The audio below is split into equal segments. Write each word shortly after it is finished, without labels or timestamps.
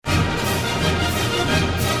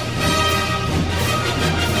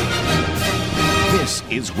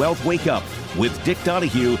is Wealth Wake Up with Dick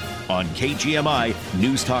Donahue on KGMI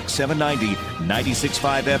News Talk 790,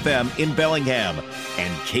 96.5 FM in Bellingham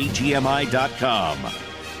and KGMI.com.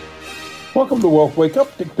 Welcome to Wealth Wake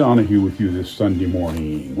Up. Dick Donahue with you this Sunday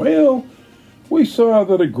morning. Well, we saw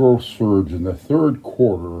that a growth surge in the third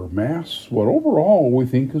quarter masks what overall we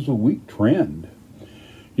think is a weak trend.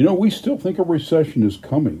 You know, we still think a recession is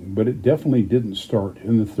coming, but it definitely didn't start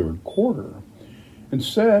in the third quarter.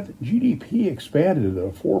 Instead, GDP expanded at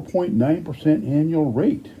a 4.9% annual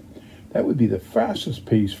rate. That would be the fastest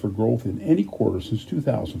pace for growth in any quarter since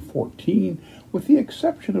 2014, with the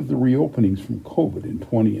exception of the reopenings from COVID in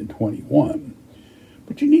 20 and 21.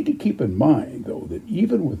 But you need to keep in mind, though, that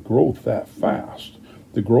even with growth that fast,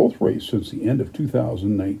 the growth rate since the end of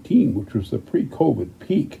 2019, which was the pre-COVID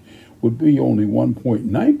peak, would be only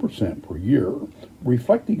 1.9% per year,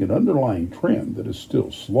 reflecting an underlying trend that is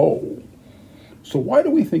still slow. So why do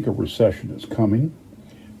we think a recession is coming?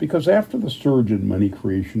 Because after the surge in money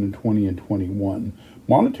creation in 20 and 21,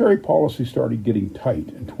 monetary policy started getting tight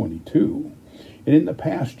in 22. And in the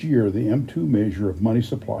past year, the M2 measure of money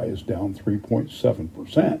supply is down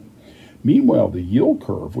 3.7%. Meanwhile, the yield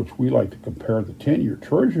curve, which we like to compare the 10-year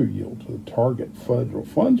Treasury yield to the target federal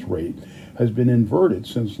funds rate, has been inverted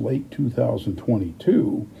since late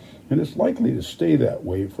 2022, and is likely to stay that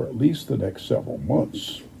way for at least the next several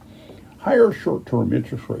months. Higher short-term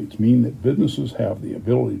interest rates mean that businesses have the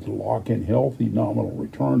ability to lock in healthy nominal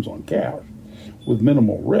returns on cash with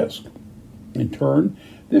minimal risk. In turn,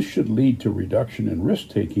 this should lead to reduction in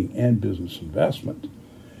risk-taking and business investment.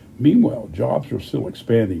 Meanwhile, jobs are still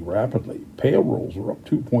expanding rapidly. Payrolls are up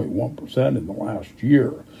 2.1% in the last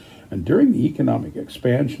year. And during the economic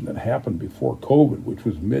expansion that happened before COVID, which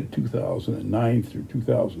was mid-2009 through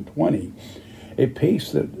 2020, a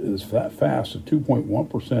pace that is fast at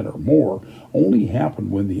 2.1% or more only happened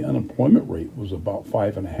when the unemployment rate was about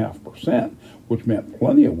 5.5%, which meant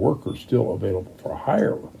plenty of workers still available for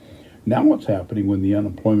hire. Now it's happening when the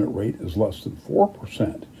unemployment rate is less than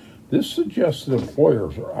 4%. This suggests that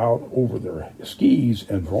employers are out over their skis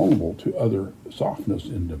and vulnerable to other softness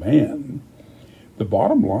in demand. The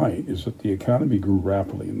bottom line is that the economy grew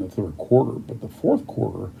rapidly in the third quarter, but the fourth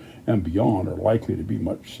quarter and beyond are likely to be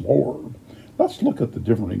much slower. Let's look at the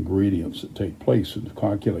different ingredients that take place in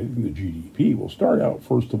calculating the GDP. We'll start out,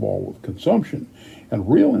 first of all, with consumption. And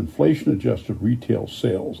real inflation-adjusted retail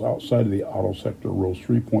sales outside of the auto sector rose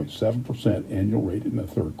 3.7% annual rate in the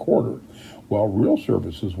third quarter, while real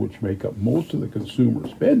services, which make up most of the consumer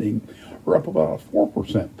spending, are up about a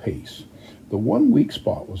 4% pace. The one weak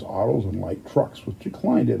spot was autos and light trucks, which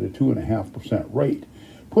declined at a 2.5% rate.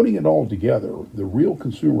 Putting it all together, the real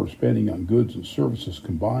consumer spending on goods and services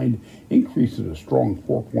combined increased at a strong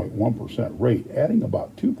 4.1% rate, adding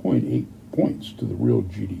about 2.8 points to the real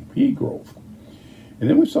GDP growth. And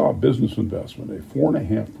then we saw business investment, a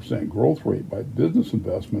 4.5% growth rate by business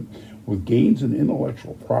investment, with gains in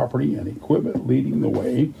intellectual property and equipment leading the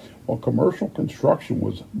way, while commercial construction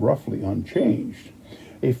was roughly unchanged.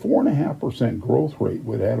 A 4.5% growth rate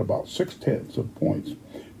would add about 0.6 of points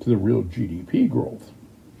to the real GDP growth.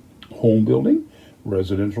 Home building,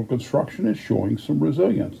 residential construction is showing some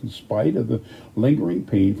resilience in spite of the lingering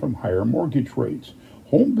pain from higher mortgage rates.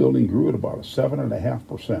 Home building grew at about a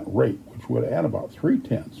 7.5% rate, which would add about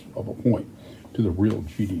 0.3 of a point to the real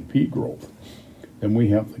GDP growth. Then we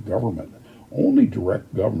have the government. Only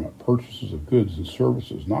direct government purchases of goods and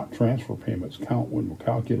services, not transfer payments, count when we're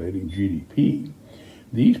calculating GDP.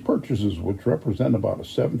 These purchases, which represent about a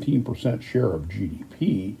 17% share of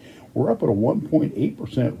GDP, were up at a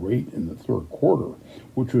 1.8% rate in the third quarter,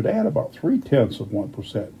 which would add about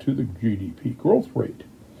 0.3% to the GDP growth rate.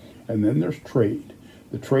 And then there's trade.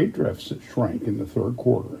 The trade deficit shrank in the third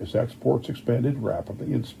quarter as exports expanded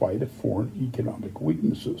rapidly in spite of foreign economic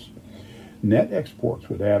weaknesses. Net exports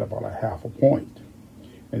would add about a 0.5 point.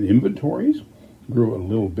 And inventories grew a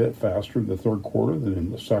little bit faster in the third quarter than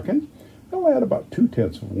in the second. They'll add about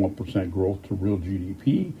 0.2% growth to real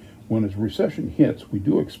GDP. When a recession hits, we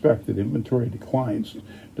do expect that inventory declines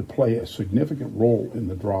to play a significant role in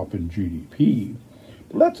the drop in GDP.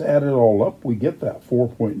 But let's add it all up. We get that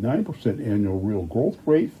 4.9% annual real growth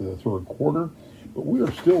rate for the third quarter, but we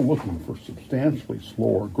are still looking for substantially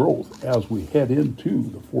slower growth as we head into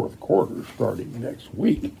the fourth quarter starting next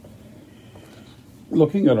week.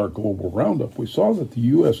 Looking at our global roundup, we saw that the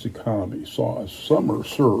U.S. economy saw a summer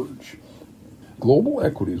surge. Global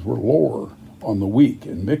equities were lower on the week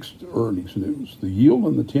in mixed earnings news. The yield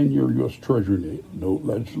on the 10-year U.S. Treasury note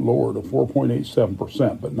ledged lower to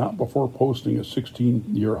 4.87%, but not before posting a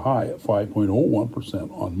 16-year high at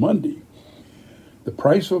 5.01% on Monday. The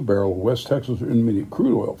price of a barrel of West Texas Intermediate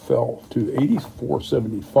crude oil fell to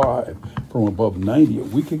 $84.75 from above $90 a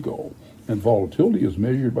week ago, and volatility as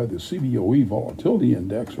measured by the CBOE Volatility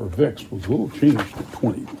Index, or VIX, was little changed at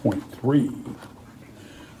 20.3.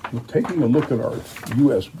 Taking a look at our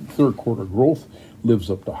U.S. third quarter growth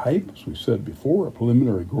lives up to hype. As we said before, a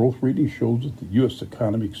preliminary growth reading shows that the U.S.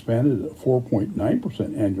 economy expanded at a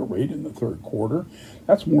 4.9% annual rate in the third quarter.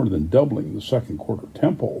 That's more than doubling the second quarter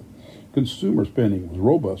tempo. Consumer spending was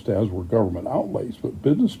robust, as were government outlays, but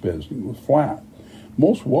business spending was flat.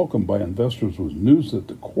 Most welcomed by investors was news that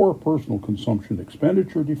the core personal consumption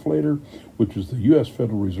expenditure deflator, which is the U.S.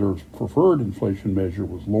 Federal Reserve's preferred inflation measure,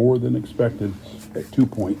 was lower than expected at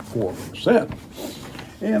 2.4%.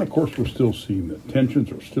 And, of course, we're still seeing that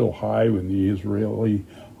tensions are still high in the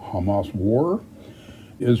Israeli-Hamas war.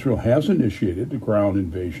 Israel has initiated the ground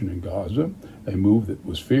invasion in Gaza, a move that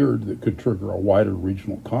was feared that could trigger a wider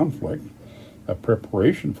regional conflict. A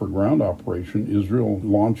preparation for ground operation, Israel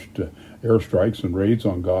launched airstrikes and raids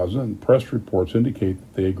on Gaza, and press reports indicate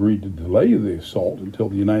that they agreed to delay the assault until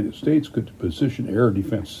the United States could position air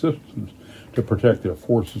defense systems to protect their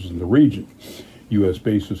forces in the region. U.S.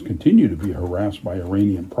 bases continue to be harassed by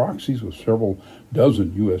Iranian proxies, with several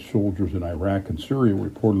dozen U.S. soldiers in Iraq and Syria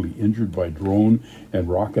reportedly injured by drone and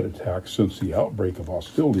rocket attacks since the outbreak of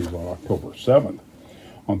hostilities on October 7th.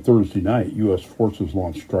 On Thursday night, U.S. forces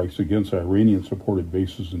launched strikes against Iranian-supported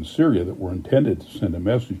bases in Syria that were intended to send a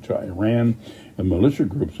message to Iran and militia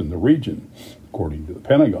groups in the region, according to the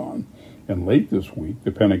Pentagon. And late this week,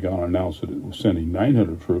 the Pentagon announced that it was sending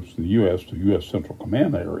 900 troops to the U.S. to U.S. Central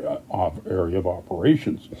Command area of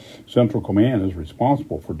operations. Central Command is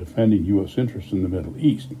responsible for defending U.S. interests in the Middle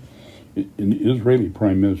East. Israeli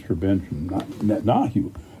Prime Minister Benjamin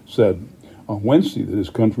Netanyahu said on Wednesday that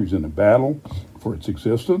his country is in a battle for its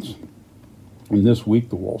existence. And this week,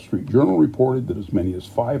 the Wall Street Journal reported that as many as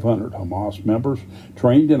 500 Hamas members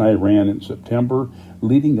trained in Iran in September,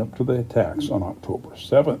 leading up to the attacks on October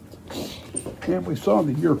 7th. And we saw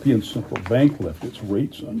the European Central Bank lift its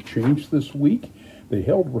rates unchanged this week. They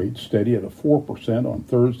held rates steady at 4% on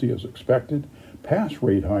Thursday as expected. Past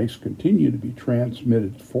rate hikes continue to be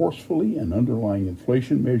transmitted forcefully, and underlying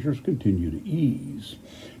inflation measures continue to ease.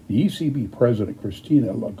 The ECB President Christine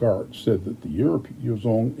Lagarde said that the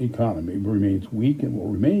Eurozone economy remains weak and will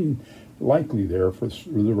remain likely there for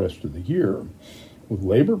the rest of the year. With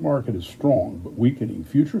labor market is strong but weakening,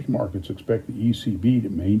 futures markets expect the ECB to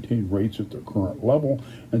maintain rates at their current level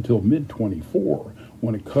until mid-24,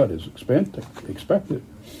 when a cut is expected.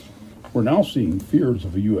 We're now seeing fears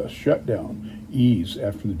of a U.S. shutdown ease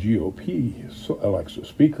after the GOP elects a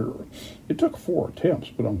speaker. It took 4 attempts,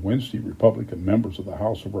 but on Wednesday, Republican members of the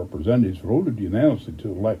House of Representatives voted unanimously to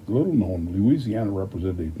elect little-known Louisiana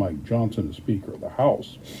Representative Mike Johnson as Speaker of the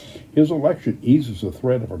House. His election eases the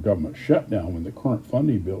threat of a government shutdown when the current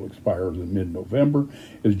funding bill expires in mid-November,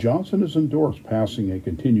 as Johnson has endorsed passing a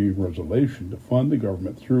continuing resolution to fund the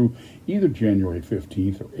government through either January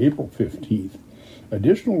 15th or April 15th.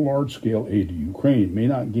 Additional large-scale aid to Ukraine may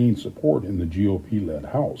not gain support in the GOP-led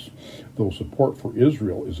House, though support for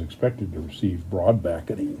Israel is expected to receive broad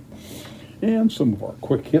backing. And some of our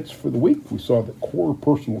quick hits for the week. We saw that core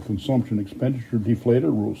personal consumption expenditure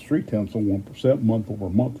deflator rose 0.3% month over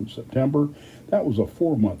month in September. That was a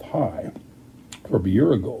 4-month high from a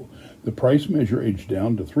year ago. The price measure edged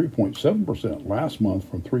down to 3.7% last month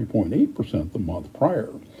from 3.8% the month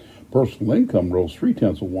prior. Personal income rose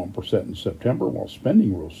 0.3% in September, while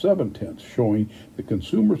spending rose 0.7%, showing that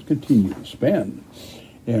consumers continue to spend.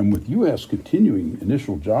 And with U.S. continuing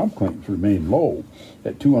initial job claims remain low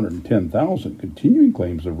at 210,000, continuing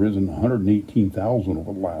claims have risen 118,000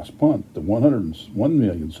 over the last month to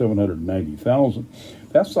 101,790,000.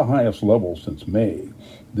 That's the highest level since May.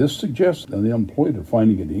 This suggests that the unemployed are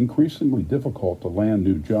finding it increasingly difficult to land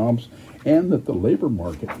new jobs and that the labor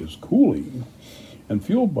market is cooling. And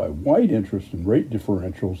fueled by wide interest in rate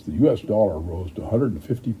differentials, the U.S. dollar rose to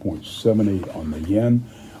 150.78 on the yen.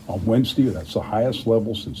 On Wednesday, that's the highest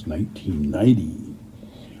level since 1990.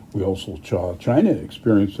 We also saw China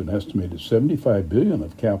experienced an estimated $75 billion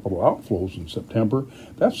of capital outflows in September.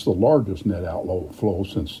 That's the largest net outflow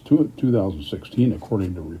since 2016,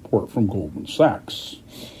 according to a report from Goldman Sachs.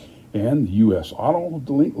 And the U.S. auto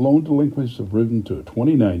loan delinquencies have risen to a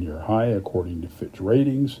 29-year high, according to Fitch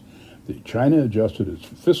Ratings. China adjusted its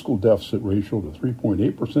fiscal deficit ratio to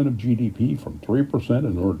 3.8% of GDP from 3%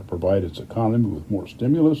 in order to provide its economy with more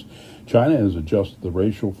stimulus. China has adjusted the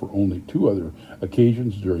ratio for only 2 other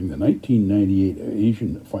occasions during the 1998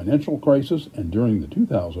 Asian financial crisis and during the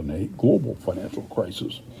 2008 global financial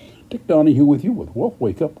crisis. Dick Donahue with you with Wealth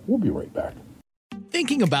Wake Up. We'll be right back.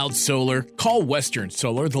 Thinking about solar? Call Western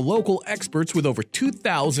Solar, the local experts with over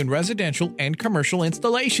 2,000 residential and commercial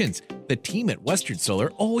installations. The team at Western Solar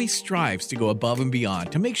always strives to go above and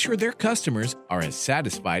beyond to make sure their customers are as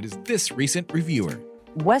satisfied as this recent reviewer.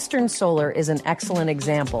 Western Solar is an excellent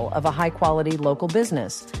example of a high-quality local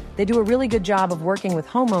business. They do a really good job of working with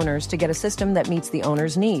homeowners to get a system that meets the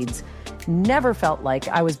owner's needs. Never felt like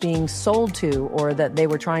I was being sold to or that they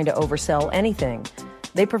were trying to oversell anything.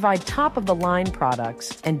 They provide top-of-the-line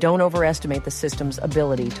products and don't overestimate the system's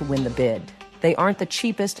ability to win the bid. They aren't the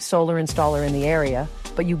cheapest solar installer in the area,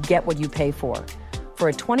 but you get what you pay for. For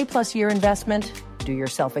a 20-plus year investment, do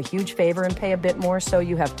yourself a huge favor and pay a bit more so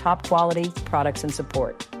you have top-quality products and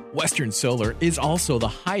support. Western Solar is also the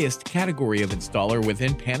highest category of installer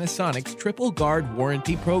within Panasonic's Triple Guard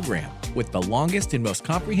warranty program, with the longest and most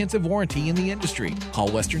comprehensive warranty in the industry. Call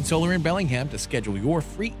Western Solar in Bellingham to schedule your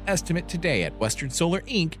free estimate today at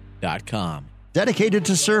westernsolarinc.com. Dedicated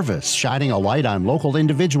to service, shining a light on local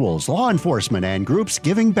individuals, law enforcement, and groups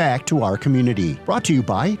giving back to our community. Brought to you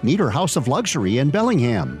by Nieder House of Luxury in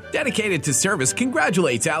Bellingham. Dedicated to Service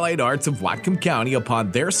congratulates Allied Arts of Whatcom County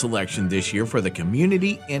upon their selection this year for the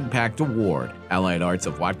Community Impact Award. Allied Arts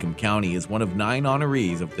of Whatcom County is one of 9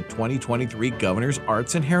 honorees of the 2023 Governor's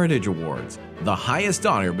Arts and Heritage Awards, the highest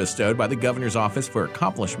honor bestowed by the Governor's Office for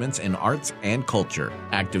accomplishments in arts and culture.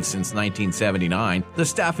 Active since 1979, the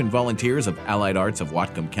staff and volunteers of Allied Arts of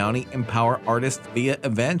Whatcom County empower artists via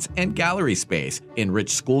events and gallery space,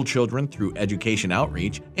 enrich school children through education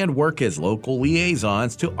outreach, and work as local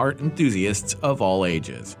liaisons to art enthusiasts of all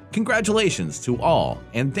ages. Congratulations to all,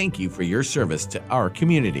 and thank you for your service to our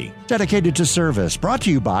community. Dedicated to Service, brought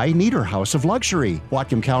to you by Nieder House of Luxury,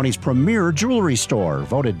 Whatcom County's premier jewelry store,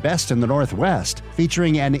 voted best in the Northwest,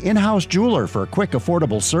 featuring an in-house jeweler for quick,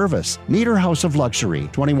 affordable service. Nieder House of Luxury,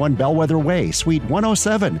 21 Bellwether Way, Suite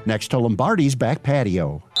 107, next to Lombardi's back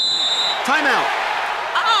patio. Timeout.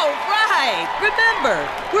 All right. Remember,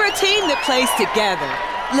 we're a team that plays together.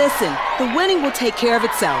 Listen, the winning will take care of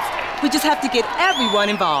itself. We just have to get everyone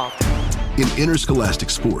involved. In interscholastic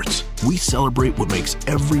sports, we celebrate what makes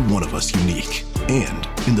every one of us unique. And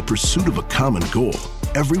in the pursuit of a common goal,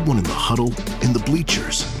 everyone in the huddle, in the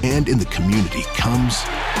bleachers, and in the community comes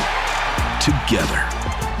together.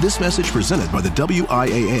 This message presented by the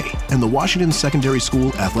WIAA and the Washington Secondary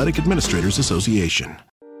School Athletic Administrators Association.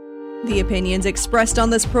 The opinions expressed on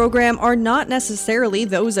this program are not necessarily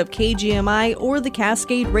those of KGMI or the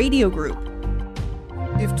Cascade Radio Group.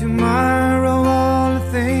 If tomorrow all the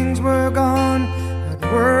things were gone, I'd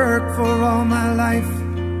work for all my life,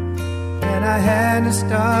 and I had to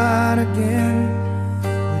start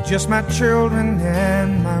again with just my children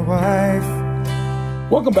and my wife.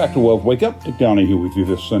 Welcome back to Wealth Wake Up. Dick Donahue with you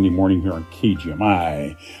this Sunday morning here on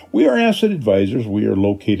KGMI. We are asset advisors. We are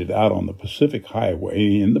located out on the Pacific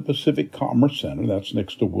Highway in the Pacific Commerce Center. That's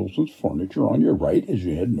next to Wilson's Furniture on your right as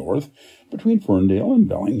you head north between Ferndale and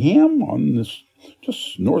Bellingham on this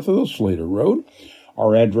just north of the Slater Road.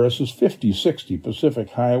 Our address is 5060 Pacific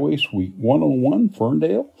Highway, Suite 101,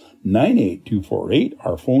 Ferndale, 98248.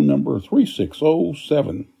 Our phone number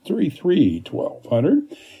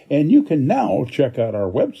 360-733-1200. And you can now check out our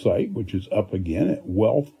website, which is up again at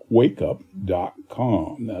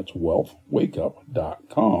wealthwakeup.com. That's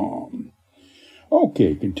wealthwakeup.com.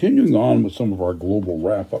 Okay, continuing on with some of our global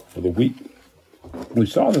wrap-up for the week. We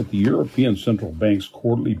saw that the European Central Bank's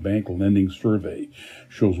quarterly bank lending survey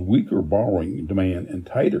shows weaker borrowing demand and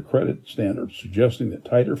tighter credit standards, suggesting that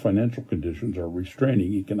tighter financial conditions are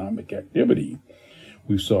restraining economic activity.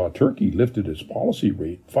 We saw Turkey lifted its policy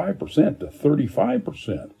rate 5% to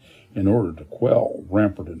 35% in order to quell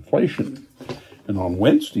rampant inflation. And on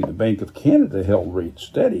Wednesday, the Bank of Canada held rates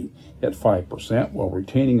steady at 5% while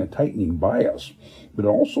retaining a tightening bias, but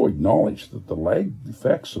also acknowledged that the lagged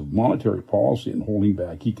effects of monetary policy in holding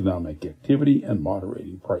back economic activity and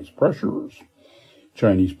moderating price pressures.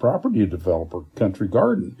 Chinese property developer Country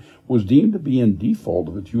Garden was deemed to be in default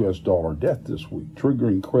of its U.S. dollar debt this week,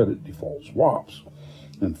 triggering credit default swaps.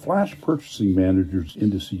 And flash purchasing managers'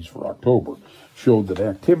 indices for October showed that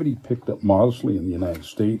activity picked up modestly in the United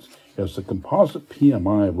States as the composite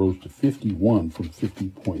PMI rose to 51 from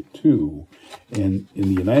 50.2. And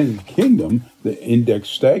in the United Kingdom, the index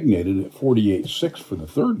stagnated at 48.6 for the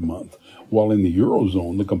third month, while in the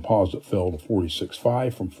Eurozone, the composite fell to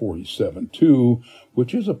 46.5 from 47.2,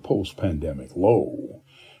 which is a post-pandemic low.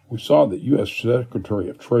 We saw that U.S. Secretary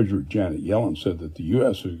of Treasury Janet Yellen said that the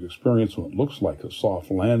U.S. has experienced what looks like a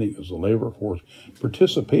soft landing as the labor force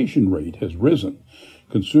participation rate has risen.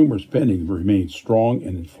 Consumer spending remains strong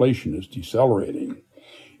and inflation is decelerating.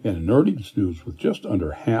 And in earnings news, with just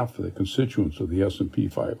under half of the constituents of the S&P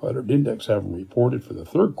 500 index having reported for the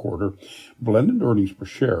third quarter, blended earnings per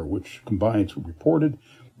share, which combines reported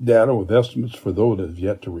data with estimates for those that have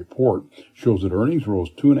yet to report, shows that earnings rose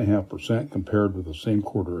 2.5% compared with the same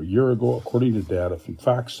quarter a year ago. According to data from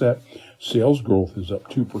FactSet, sales growth is up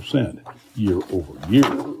 2% year over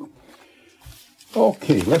year.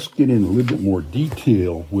 Okay, let's get in a little bit more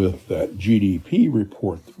detail with that GDP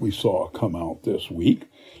report that we saw come out this week.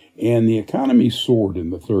 And the economy soared in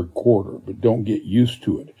the third quarter, but don't get used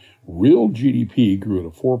to it. Real GDP grew at a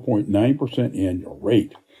 4.9% annual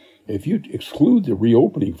rate. If you exclude the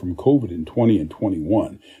reopening from COVID in 20 and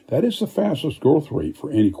 21, that is the fastest growth rate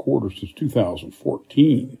for any quarter since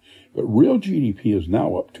 2014. But real GDP is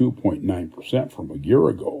now up 2.9% from a year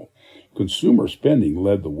ago. Consumer spending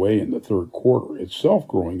led the way in the third quarter, itself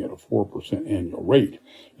growing at a 4% annual rate.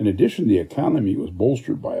 In addition, the economy was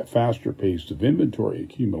bolstered by a faster pace of inventory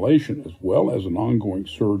accumulation as well as an ongoing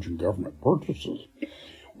surge in government purchases.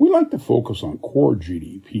 We like to focus on core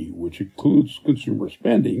GDP, which includes consumer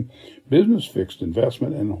spending, business fixed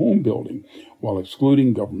investment, and home building, while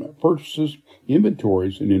excluding government purchases,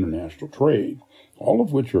 inventories, and international trade, all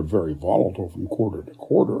of which are very volatile from quarter to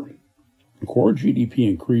quarter. Core GDP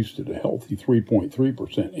increased at a healthy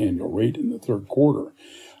 3.3% annual rate in the third quarter.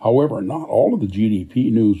 However, not all of the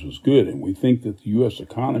GDP news was good, and we think that the U.S.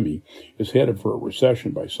 economy is headed for a recession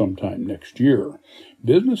by sometime next year.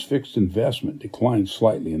 Business fixed investment declined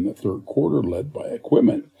slightly in the third quarter, led by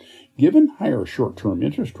equipment. Given higher short-term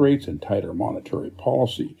interest rates and tighter monetary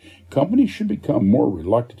policy, companies should become more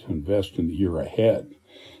reluctant to invest in the year ahead.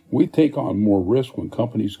 We take on more risk when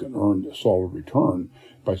companies can earn a solid return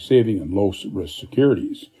by saving in low-risk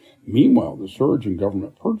securities. Meanwhile, the surge in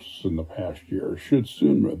government purchases in the past year should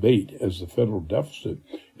soon abate as the federal deficit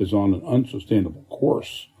is on an unsustainable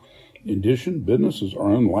course. In addition, businesses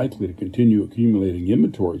are unlikely to continue accumulating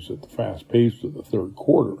inventories at the fast pace of the third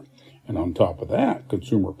quarter. And on top of that,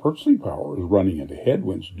 consumer purchasing power is running into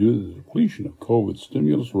headwinds due to the depletion of COVID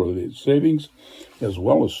stimulus-related savings, as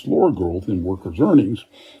well as slower growth in workers' earnings,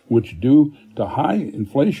 which due to high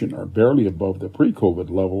inflation are barely above the pre-COVID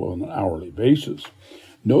level on an hourly basis.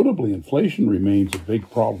 Notably, inflation remains a big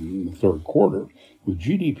problem in the third quarter, with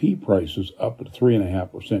GDP prices up at a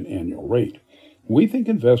 3.5% annual rate. We think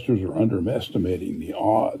investors are underestimating the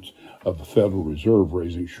odds of the Federal Reserve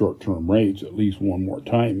raising short-term rates at least one more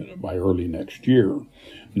time by early next year.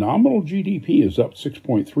 Nominal GDP is up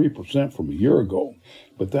 6.3% from a year ago,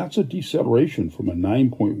 but that's a deceleration from a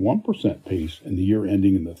 9.1% pace in the year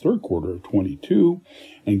ending in the third quarter of 22,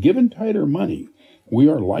 and given tighter money, we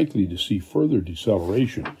are likely to see further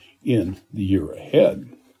deceleration in the year ahead.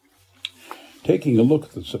 Taking a look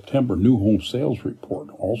at the September new home sales report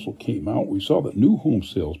also came out, we saw that new home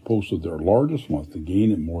sales posted their largest monthly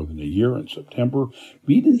gain in more than a year in September,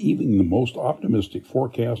 beating even the most optimistic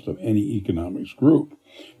forecast of any economics group.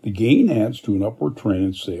 The gain adds to an upward trend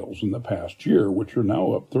in sales in the past year, which are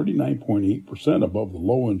now up 39.8% above the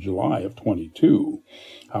low in July of 22.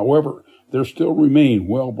 However, they still remain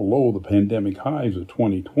well below the pandemic highs of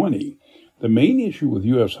 2020. The main issue with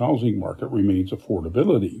U.S. housing market remains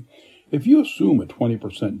affordability. If you assume a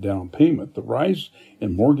 20% down payment, the rise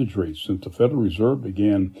in mortgage rates since the Federal Reserve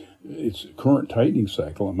began its current tightening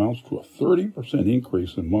cycle amounts to a 30%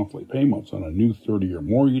 increase in monthly payments on a new 30-year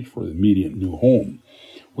mortgage for the median new home.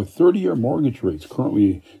 With 30-year mortgage rates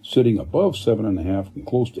currently sitting above 7.5% and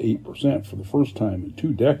close to 8% for the first time in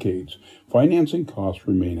 2 decades, financing costs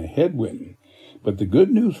remain a headwind. But the good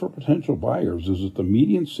news for potential buyers is that the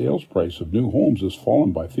median sales price of new homes has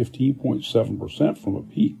fallen by 15.7% from a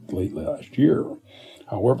peak late last year.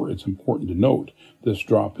 However, it's important to note this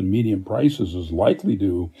drop in median prices is likely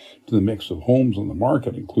due to the mix of homes on the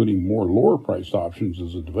market, including more lower-priced options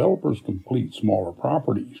as the developers complete smaller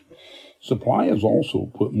properties. Supply has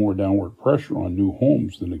also put more downward pressure on new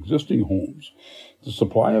homes than existing homes. The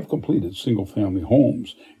supply of completed single-family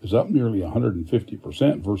homes is up nearly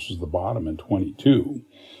 150% versus the bottom in 22.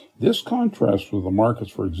 This contrasts with the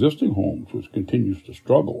markets for existing homes, which continues to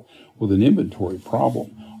struggle with an inventory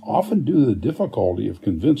problem, often due to the difficulty of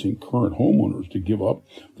convincing current homeowners to give up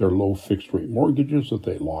their low fixed-rate mortgages that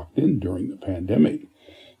they locked in during the pandemic.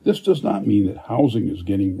 This does not mean that housing is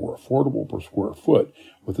getting more affordable per square foot,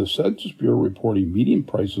 with the Census Bureau reporting median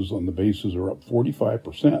prices on the basis are up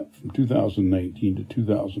 45% from 2019 to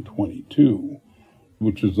 2022,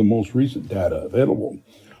 which is the most recent data available.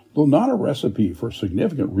 Though not a recipe for a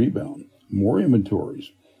significant rebound, more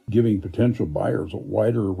inventories, giving potential buyers a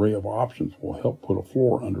wider array of options will help put a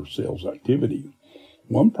floor under sales activity.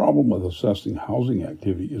 One problem with assessing housing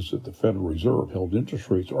activity is that the Federal Reserve held interest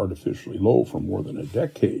rates artificially low for more than a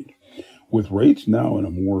decade. With rates now in a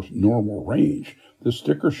more normal range, the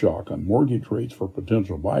sticker shock on mortgage rates for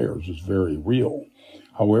potential buyers is very real.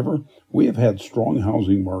 However, we have had strong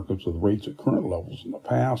housing markets with rates at current levels in the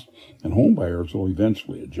past, and home buyers will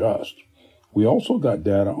eventually adjust. We also got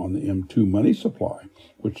data on the M2 money supply,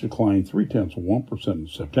 which declined 0.3% in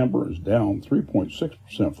September, is down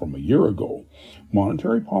 3.6% from a year ago.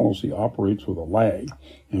 Monetary policy operates with a lag,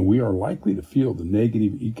 and we are likely to feel the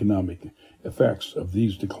negative economic effects of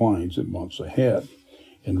these declines in months ahead.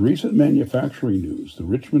 In recent manufacturing news, the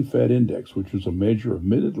Richmond Fed Index, which is a measure of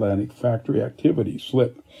mid-Atlantic factory activity,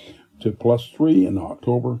 slipped to +3 in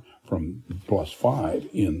October from +5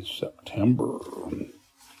 in September.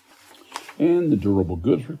 And the durable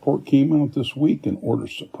goods report came out this week, and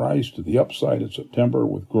orders surprised to the upside in September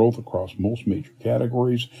with growth across most major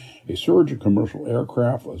categories. A surge in commercial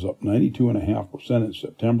aircraft was up 92.5% in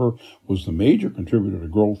September, was the major contributor to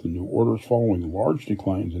growth in new orders following large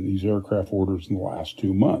declines in these aircraft orders in the last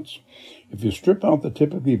 2 months. If you strip out the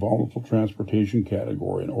typically volatile transportation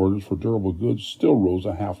category, and orders for durable goods still rose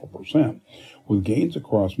 0.5%, with gains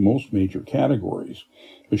across most major categories.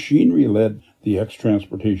 Machinery led the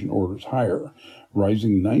ex-transportation orders higher,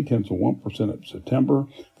 rising 0.9% in September.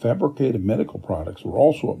 Fabricated medical products were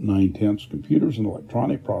also up 0.9%, computers and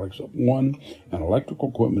electronic products up 1%, and electrical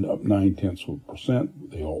equipment up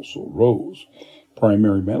 0.9%. They also rose.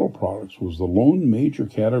 Primary metal products was the lone major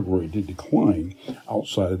category to decline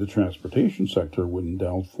outside of the transportation sector, when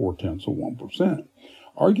down 0.4%.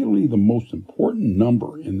 Arguably the most important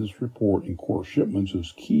number in this report in core shipments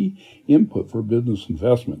is key input for business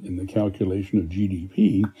investment in the calculation of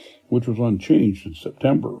GDP, which was unchanged in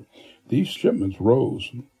September. These shipments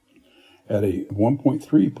rose at a 1.3%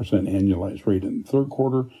 annualized rate in the third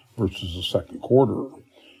quarter versus the second quarter.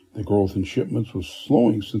 The growth in shipments was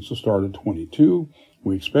slowing since the start of 22.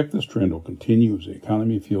 We expect this trend will continue as the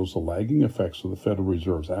economy feels the lagging effects of the Federal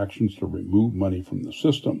Reserve's actions to remove money from the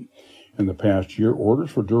system. In the past year, orders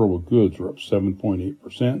for durable goods are up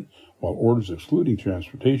 7.8%, while orders excluding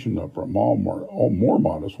transportation up a more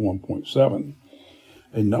modest 1.7%.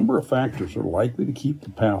 A number of factors are likely to keep the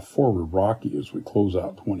path forward rocky as we close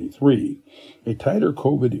out 23. A tighter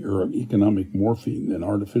COVID-era economic morphine that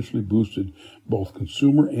artificially boosted both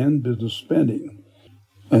consumer and business spending,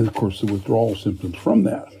 and of course the withdrawal symptoms from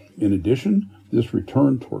that. In addition, this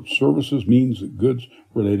return towards services means that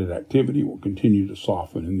goods-related activity will continue to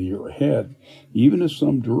soften in the year ahead, even as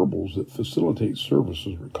some durables that facilitate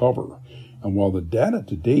services recover. And while the data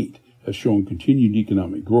to date has shown continued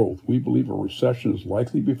economic growth, we believe a recession is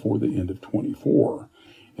likely before the end of 24.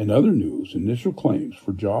 In other news, initial claims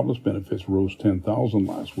for jobless benefits rose 10,000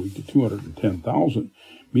 last week to 210,000.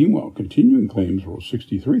 Meanwhile, continuing claims rose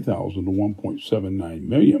 63,000 to 1.79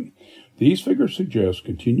 million. These figures suggest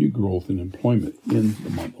continued growth in employment in the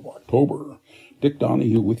month of October. Dick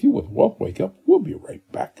Donahue with you with Wealth Wake Up. We'll be right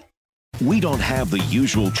back. We don't have the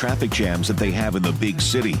usual traffic jams that they have in the big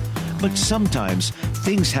city, but sometimes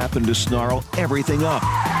things happen to snarl everything up.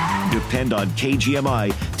 Depend on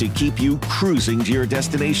KGMI to keep you cruising to your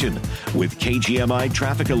destination with KGMI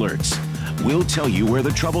traffic alerts. We'll tell you where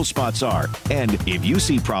the trouble spots are, and if you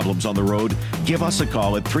see problems on the road, give us a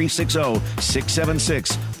call at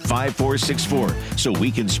 360-676-5464 so we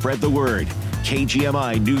can spread the word.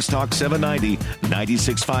 KGMI News Talk 790,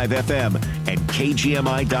 96.5 FM, and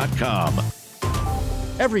KGMI.com.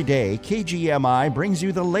 Every day, KGMI brings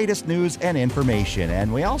you the latest news and information,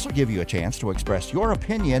 and we also give you a chance to express your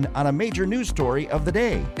opinion on a major news story of the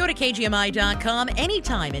day. Go to KGMI.com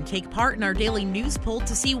anytime and take part in our daily news poll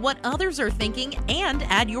to see what others are thinking and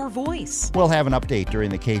add your voice. We'll have an update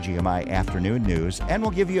during the KGMI afternoon news, and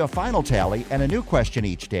we'll give you a final tally and a new question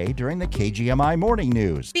each day during the KGMI morning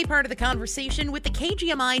news. Be part of the conversation with the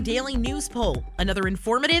KGMI daily news poll, another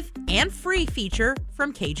informative and free feature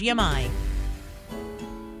from KGMI.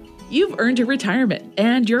 You've earned your retirement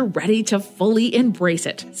and you're ready to fully embrace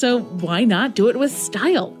it. So why not do it with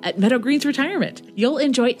style at Meadow Greens Retirement? You'll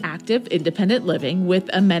enjoy active, independent living with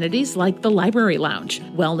amenities like the library lounge,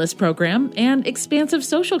 wellness program, and expansive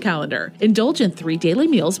social calendar. Indulge in 3 daily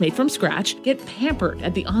meals made from scratch, get pampered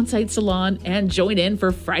at the on-site salon, and join in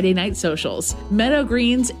for Friday night socials. Meadow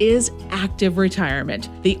Greens is active retirement,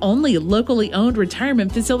 the only locally owned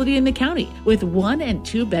retirement facility in the county, with 1 and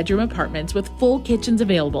 2 bedroom apartments with full kitchens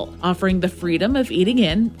available, offering the freedom of eating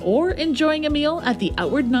in or enjoying a meal at the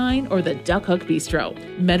Outward 9 or the Duck Hook Bistro.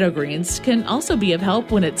 Meadow Greens can also be of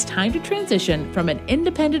help when it's time to transition from an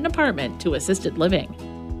independent apartment to assisted living.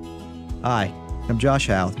 Hi, I'm Josh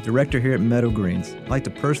Howe, Director here at Meadow Greens. I'd like to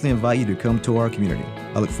personally invite you to come to our community.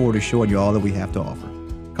 I look forward to showing you all that we have to offer.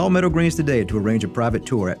 Call Meadow Greens today to arrange a private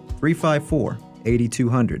tour at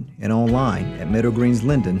 354-8200 and online at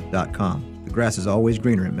meadowgreenslinden.com. The grass is always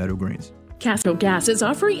greener at Meadow Greens. Casco Gas is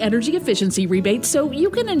offering energy efficiency rebates so you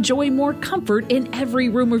can enjoy more comfort in every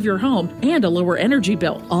room of your home and a lower energy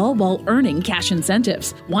bill, all while earning cash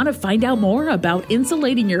incentives. Want to find out more about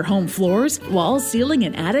insulating your home floors, walls, ceiling,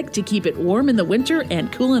 and attic to keep it warm in the winter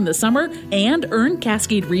and cool in the summer and earn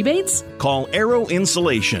Cascade rebates? Call Aero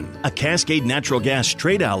Insulation, a Cascade Natural Gas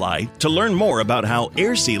trade ally, to learn more about how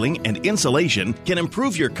air sealing and insulation can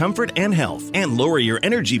improve your comfort and health and lower your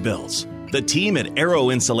energy bills. The team at Aero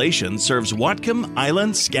Insulation serves Whatcom,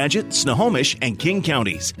 Island, Skagit, Snohomish, and King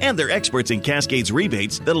counties, and they're experts in Cascades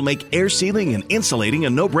rebates that'll make air sealing and insulating a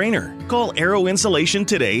no-brainer. Call Aero Insulation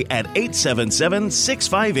today at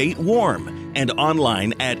 877-658-WARM and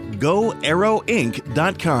online at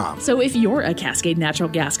goaeroinc.com. So if you're a Cascade Natural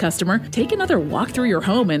Gas customer, take another walk through your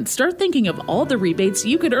home and start thinking of all the rebates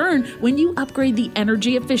you could earn when you upgrade the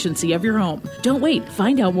energy efficiency of your home. Don't wait.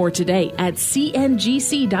 Find out more today at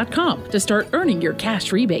cngc.com to start earning your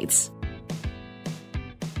cash rebates.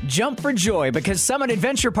 Jump for joy because Summit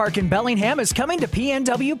Adventure Park in Bellingham is coming to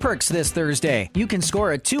PNW Perks this Thursday. You can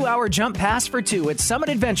score a 2-hour jump pass for 2 at Summit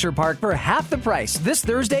Adventure Park for half the price this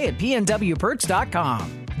Thursday at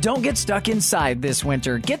pnwperks.com. Don't get stuck inside this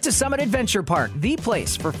winter. Get to Summit Adventure Park, the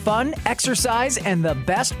place for fun, exercise, and the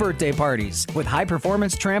best birthday parties. With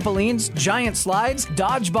high-performance trampolines, giant slides,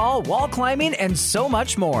 dodgeball, wall climbing, and so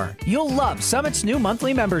much more. You'll love Summit's new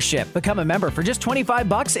monthly membership. Become a member for just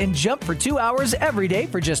 $25 and jump for 2 hours every day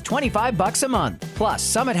for just $25 a month. Plus,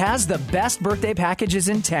 Summit has the best birthday packages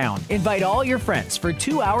in town. Invite all your friends for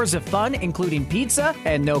 2 hours of fun, including pizza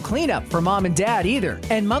and no cleanup for mom and dad either.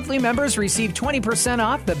 And monthly members receive 20%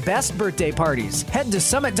 off the best birthday parties. Head to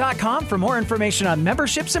summit.com for more information on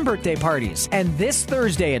memberships and birthday parties. And this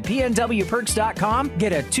Thursday at pnwperks.com,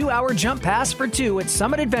 get a 2-hour jump pass for 2 at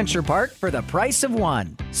Summit Adventure Park for the price of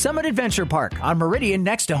 1. Summit Adventure Park on Meridian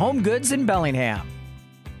next to Home Goods in Bellingham.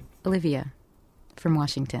 Olivia from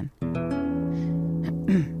Washington.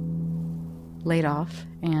 Laid off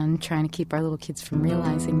and trying to keep our little kids from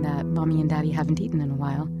realizing that Mommy and Daddy haven't eaten in a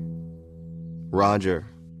while. Roger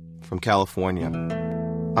from California.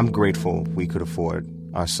 I'm grateful we could afford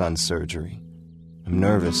our son's surgery. I'm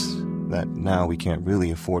nervous that now we can't really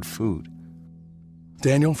afford food.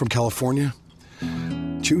 Daniel from California.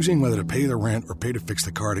 Choosing whether to pay the rent or pay to fix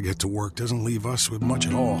the car to get to work doesn't leave us with much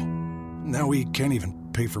at all. Now we can't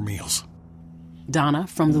even pay for meals. Donna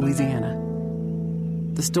from Louisiana.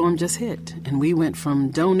 The storm just hit, and we went from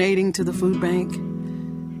donating to the food bank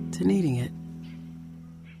to needing it.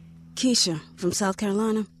 Keisha from South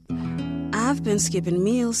Carolina. I've been skipping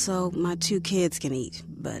meals so my 2 kids can eat,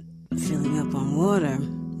 but filling up on water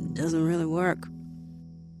doesn't really work.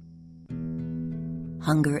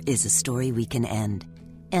 Hunger is a story we can end.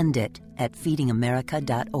 End it at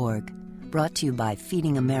feedingamerica.org. Brought to you by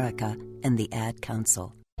Feeding America and the Ad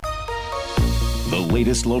Council. The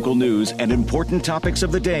latest local news and important topics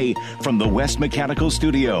of the day from the West Mechanical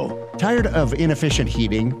Studio. Tired of inefficient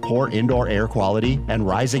heating, poor indoor air quality, and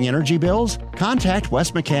rising energy bills? Contact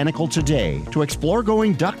West Mechanical today to explore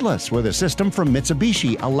going ductless with a system from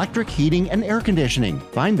Mitsubishi Electric Heating and Air Conditioning.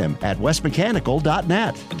 Find them at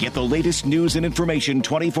westmechanical.net. Get the latest news and information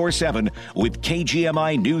 24/7 with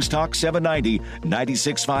KGMI News Talk 790,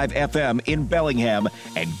 96.5 FM in Bellingham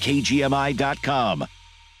and KGMI.com.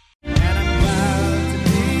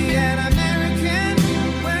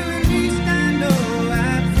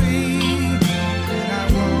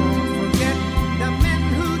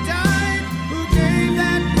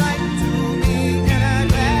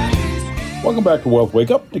 Welcome back to Wealth Wake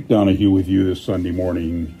Up. Dick Donahue with you this Sunday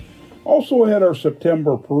morning. Also had our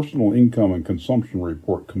September personal income and consumption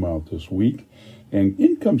report come out this week, and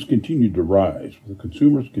incomes continued to rise, with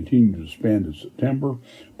consumers continuing to spend in September,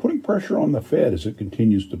 putting pressure on the Fed as it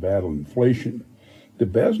continues to battle inflation. The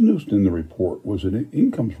best news in the report was that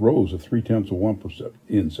incomes rose of 0.3%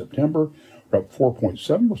 in September, up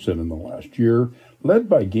 4.7% in the last year, led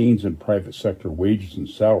by gains in private sector wages and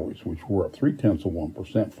salaries, which were up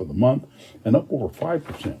 0.3% for the month and up over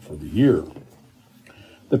 5% for the year.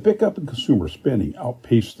 The pickup in consumer spending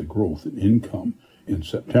outpaced the growth in income in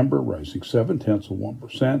September, rising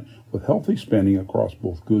 0.7%, with healthy spending across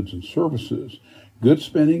both goods and services. Goods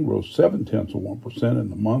spending rose 0.7% in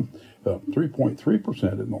the month, up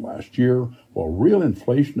 3.3% in the last year, while real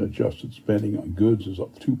inflation-adjusted spending on goods is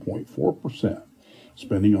up 2.4%.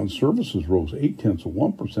 Spending on services rose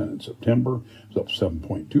 0.8% in September, is up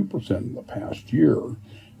 7.2% in the past year.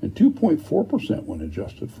 and 2.4% when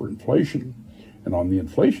adjusted for inflation. And on the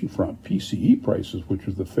inflation front, PCE prices, which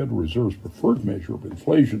is the Federal Reserve's preferred measure of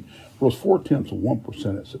inflation, rose 0.4%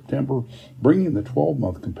 in September, bringing the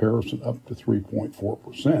 12-month comparison up to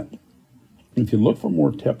 3.4%. If you look for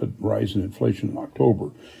more tepid rise in inflation in October,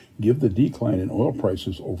 give the decline in oil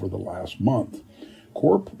prices over the last month.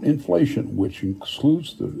 Core inflation, which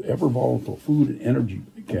excludes the ever-volatile food and energy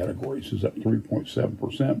categories, is up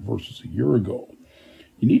 3.7% versus a year ago.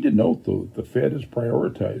 You need to note, though, that the Fed has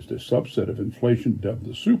prioritized a subset of inflation dubbed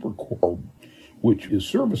the supercore, which is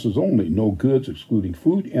services only, no goods, excluding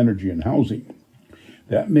food, energy, and housing.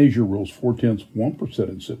 That measure rose 0.4%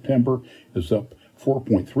 in September, is up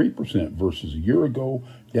 4.3% versus a year ago,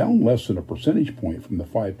 down less than a percentage point from the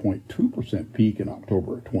 5.2% peak in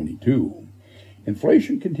October of 22.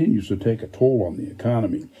 Inflation continues to take a toll on the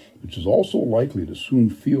economy, which is also likely to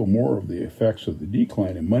soon feel more of the effects of the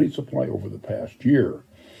decline in money supply over the past year.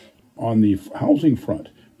 On the housing front,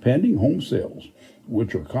 pending home sales,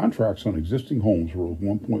 which are contracts on existing homes, rose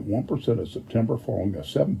 1.1% in September, following a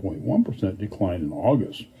 7.1% decline in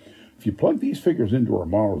August. If you plug these figures into our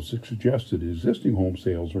models, it suggests that existing home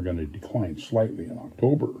sales are going to decline slightly in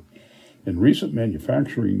October. In recent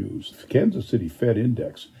manufacturing news, the Kansas City Fed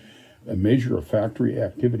Index, a measure of factory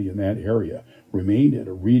activity in that area, remained at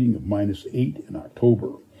a reading of -8 in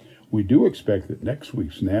October. We do expect that next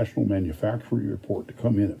week's national manufacturing report to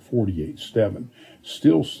come in at 48.7,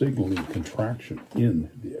 still signaling contraction in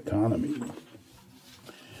the economy.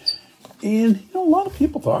 And, a lot of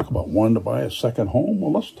people talk about wanting to buy a second home.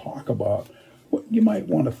 Well, let's talk about what you might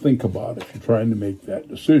want to think about if you're trying to make that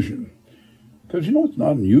decision. Because, it's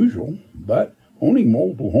not unusual, but owning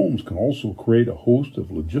multiple homes can also create a host of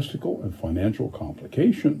logistical and financial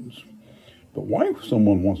complications. But why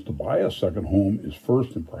someone wants to buy a second home is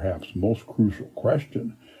first and perhaps most crucial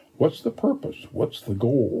question. What's the purpose? What's the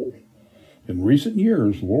goal? In recent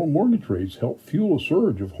years, lower mortgage rates helped fuel a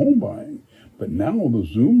surge of home buying. But now the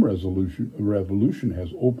Zoom revolution has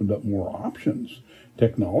opened up more options.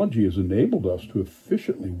 Technology has enabled us to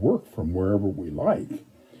efficiently work from wherever we like.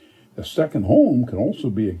 A second home can also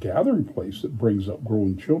be a gathering place that brings up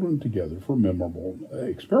growing children together for memorable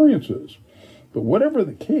experiences. But whatever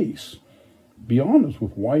the case, be honest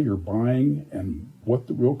with why you're buying and what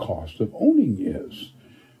the real cost of owning is.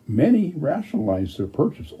 Many rationalize their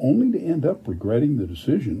purchase only to end up regretting the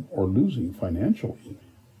decision or losing financially.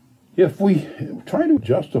 If we try to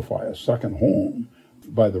justify a second home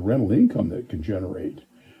by the rental income that it can generate,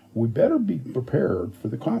 we better be prepared for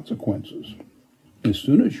the consequences. As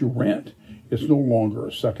soon as you rent, it's no longer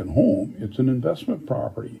a second home, it's an investment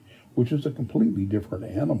property, which is a completely different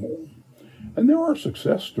animal. And there are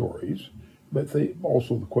success stories, but the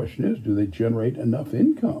question is, do they generate enough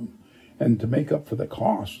income and to make up for the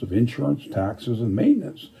cost of insurance, taxes, and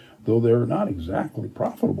maintenance, though they're not exactly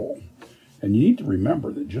profitable? And you need to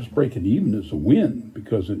remember that just breaking even is a win,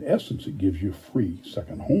 because in essence it gives you a free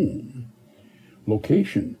second home.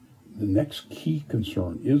 Location. The next key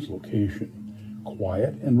concern is location.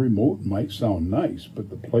 Quiet and remote might sound nice, but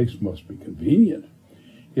the place must be convenient.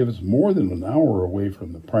 If it's more than an hour away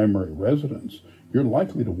from the primary residence, you're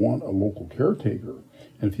likely to want a local caretaker.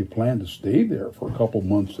 And if you plan to stay there for a couple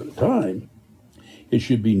months at a time, it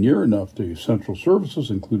should be near enough to essential services,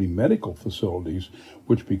 including medical facilities,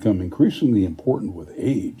 which become increasingly important with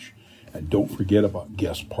age. And don't forget about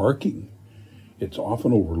guest parking. It's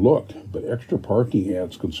often overlooked, but extra parking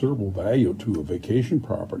adds considerable value to a vacation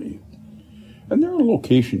property. And there are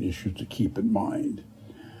location issues to keep in mind.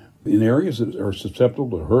 In areas that are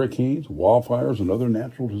susceptible to hurricanes, wildfires, and other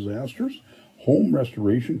natural disasters, home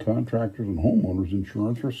restoration contractors and homeowners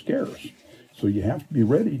insurance are scarce. So you have to be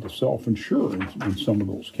ready to self-insure in some of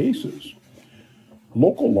those cases.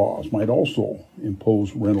 Local laws might also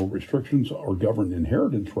impose rental restrictions or govern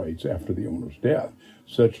inheritance rights after the owner's death.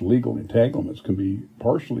 Such legal entanglements can be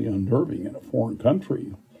partially unnerving in a foreign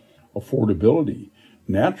country. Affordability.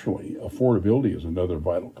 Naturally, affordability is another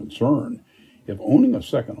vital concern. If owning a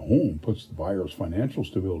second home puts the buyer's financial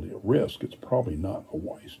stability at risk, it's probably not a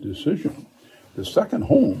wise decision. The second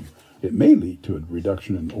home, it may lead to a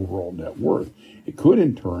reduction in overall net worth. It could,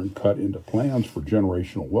 in turn, cut into plans for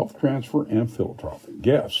generational wealth transfer and philanthropic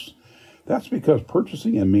gifts. That's because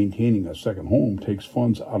purchasing and maintaining a second home takes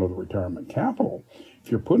funds out of the retirement capital if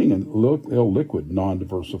you're putting an illiquid,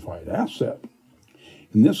 non-diversified asset.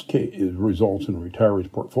 In this case, it results in a retiree's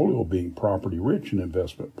portfolio being property rich and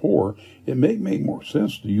investment poor. It may make more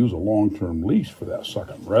sense to use a long-term lease for that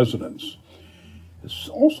second residence. This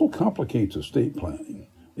also complicates estate planning.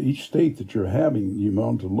 Each state that you're having, you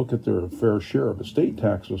want to look at their fair share of estate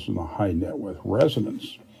taxes in a high net worth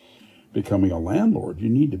residence. Becoming a landlord, you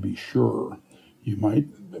need to be sure. You might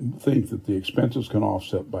think that the expenses can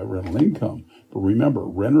offset by rental income, but remember,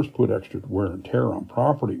 renters put extra wear and tear on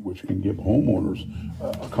property, which can give homeowners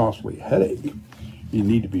a costly headache. You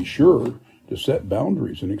need to be sure to set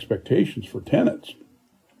boundaries and expectations for tenants.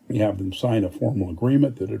 You have them sign a formal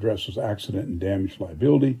agreement that addresses accident and damage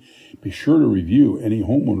liability. Be sure to review any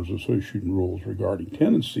homeowners association rules regarding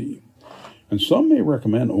tenancy. And some may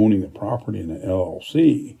recommend owning the property in an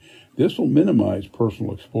LLC. This will minimize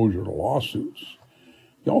personal exposure to lawsuits.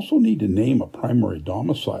 You also need to name a primary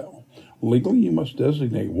domicile. Legally, you must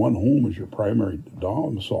designate one home as your primary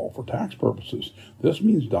domicile for tax purposes. This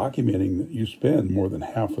means documenting that you spend more than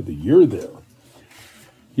half of the year there.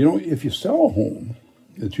 You know, if you sell a home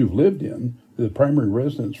that you've lived in, the primary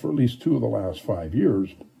residence for at least 2 of the last 5 years,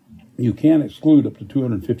 you can exclude up to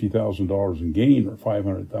 $250,000 in gain or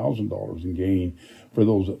 $500,000 in gain for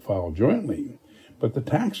those that file jointly. But the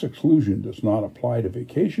tax exclusion does not apply to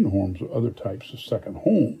vacation homes or other types of second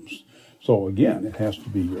homes. So again, it has to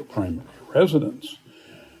be your primary residence.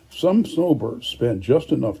 Some snowbirds spend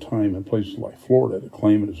just enough time in places like Florida to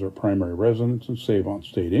claim it as their primary residence and save on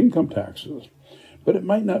state income taxes. But it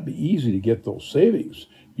might not be easy to get those savings.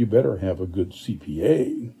 You better have a good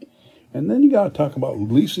CPA. And then you got to talk about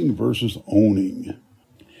leasing versus owning.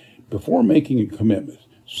 Before making a commitment,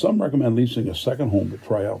 some recommend leasing a second home to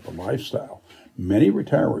try out the lifestyle. Many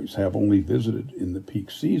retirees have only visited in the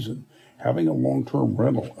peak season. Having a long-term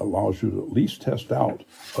rental allows you to at least test out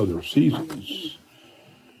other seasons.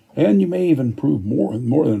 And you may even prove more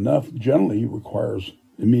than enough. Generally requires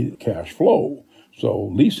immediate cash flow. So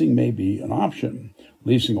leasing may be an option.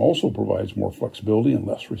 Leasing also provides more flexibility and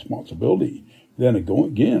less responsibility. Then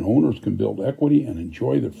again, owners can build equity and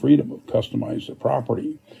enjoy the freedom of customizing the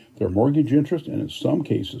property. Their mortgage interest and in some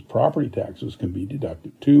cases property taxes can be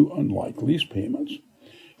deducted too, unlike lease payments.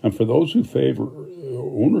 And for those who favor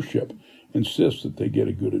ownership, insist that they get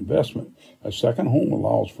a good investment. A second home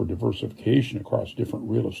allows for diversification across different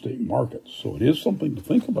real estate markets. So it is something to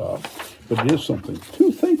think about, but it is something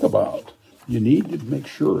to think about. You need to make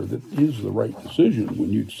sure that it is the right decision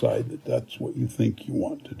when you decide that that's what you think you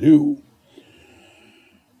want to do.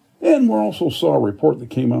 And we also saw a report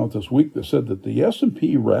that came out this week that said that the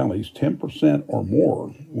S&P rallies 10% or more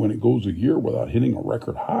when it goes a year without hitting a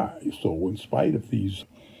record high. So in spite of these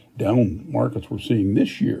down markets we're seeing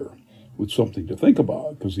this year, with something to think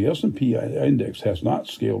about, because the S&P index has not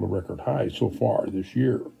scaled a record high so far this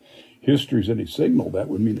year. History is any signal that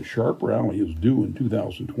would mean a sharp rally is due in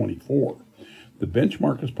 2024. The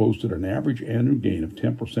benchmark has posted an average annual gain of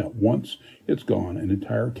 10% once it's gone an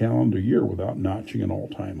entire calendar year without notching an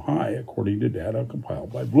all-time high, according to data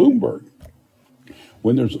compiled by Bloomberg.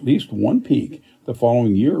 When there's at least one peak, the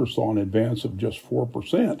following year saw an advance of just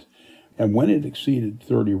 4%. And when it exceeded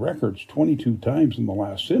 30 records 22 times in the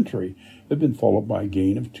last century, it had been followed by a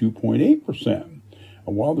gain of 2.8%.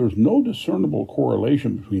 And while there's no discernible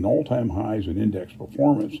correlation between all-time highs and index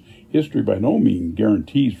performance, history by no means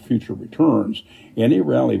guarantees future returns. Any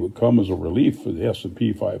rally would come as a relief for the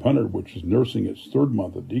S&P 500, which is nursing its third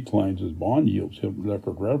month of declines as bond yields hit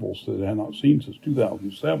record levels that it had not seen since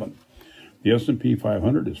 2007. The S&P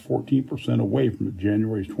 500 is 14% away from the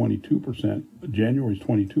January's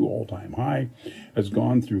 22 all-time high, has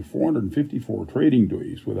gone through 454 trading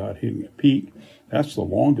days without hitting a peak. That's the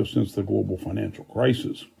longest since the global financial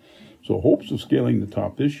crisis. So hopes of scaling the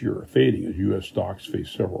top this year are fading as U.S. stocks face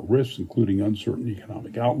several risks, including uncertain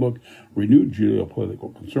economic outlook, renewed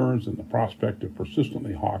geopolitical concerns, and the prospect of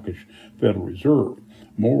persistently hawkish Federal Reserve.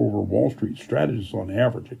 Moreover, Wall Street strategists on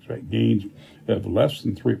average expect gains of less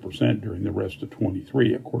than 3% during the rest of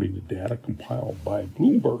 23, according to data compiled by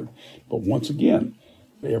Bloomberg. But once again,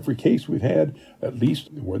 every case we've had, at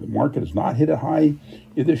least where the market has not hit a high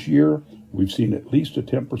this year, we've seen at least a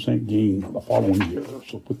 10% gain the following year.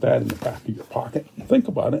 So put that in the back of your pocket and think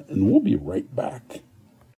about it, and we'll be right back.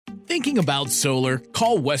 Thinking about solar?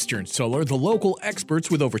 Call Western Solar, the local experts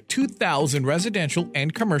with over 2,000 residential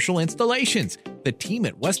and commercial installations. The team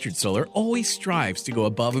at Western Solar always strives to go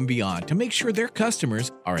above and beyond to make sure their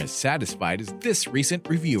customers are as satisfied as this recent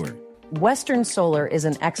reviewer. Western Solar is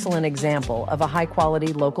an excellent example of a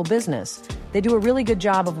high-quality local business. They do a really good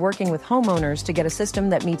job of working with homeowners to get a system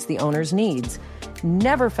that meets the owner's needs.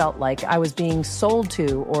 Never felt like I was being sold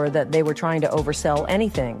to or that they were trying to oversell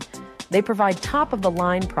anything. They provide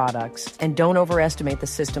top-of-the-line products and don't overestimate the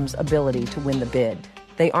system's ability to win the bid.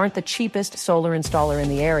 They aren't the cheapest solar installer in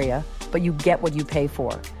the area, but you get what you pay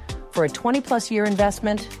for. For a 20-plus year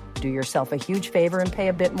investment, do yourself a huge favor and pay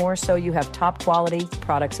a bit more so you have top-quality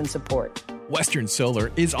products and support. Western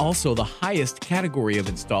Solar is also the highest category of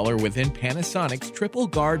installer within Panasonic's Triple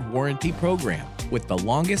Guard warranty program, with the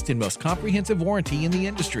longest and most comprehensive warranty in the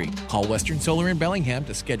industry. Call Western Solar in Bellingham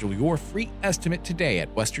to schedule your free estimate today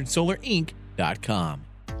at westernsolarinc.com.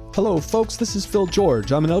 Hello, folks. This is Phil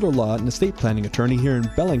George. I'm an elder law and estate planning attorney here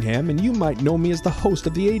in Bellingham, and you might know me as the host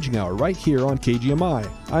of The Aging Hour right here on KGMI.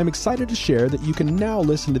 I'm excited to share that you can now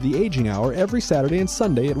listen to The Aging Hour every Saturday and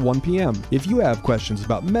Sunday at 1 p.m. If you have questions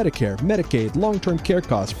about Medicare, Medicaid, long-term care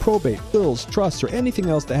costs, probate, wills, trusts, or anything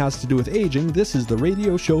else that has to do with aging, this is the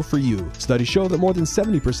radio show for you. Studies show that more than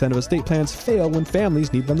 70% of estate plans fail when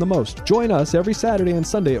families need them the most. Join us every Saturday and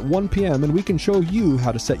Sunday at 1 p.m. and we can show you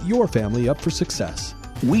how to set your family up for success.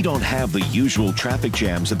 We don't have the usual traffic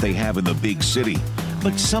jams that they have in the big city,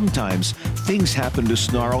 but sometimes things happen to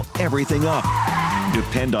snarl everything up.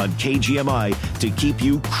 Depend on KGMI to keep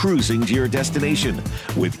you cruising to your destination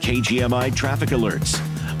with KGMI traffic alerts.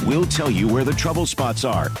 We'll tell you where the trouble spots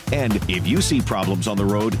are, and if you see problems on the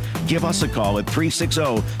road, give us a call at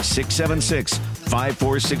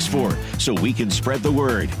 360-676-5464 so we can spread the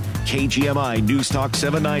word. KGMI News Talk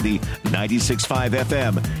 790, 96.5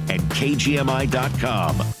 FM, and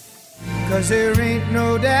KGMI.com. 'Cause there ain't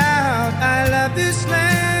no doubt I love this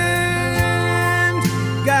land.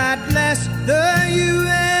 God bless the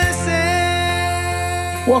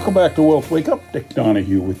USA. Welcome back to Wealth Wake Up. Dick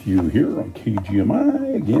Donahue with you here on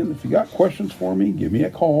KGMI. Again, if you got questions for me, give me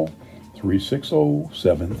a call.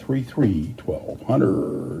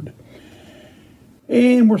 360-733-1200.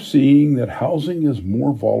 And we're seeing that housing is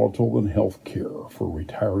more volatile than health care for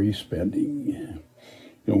retiree spending.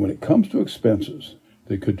 When it comes to expenses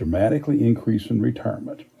that could dramatically increase in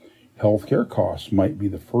retirement, healthcare costs might be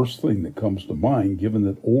the first thing that comes to mind, given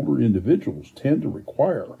that older individuals tend to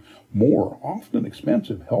require more, often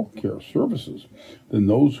expensive healthcare services than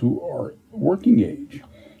those who are working age.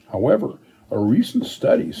 However, a recent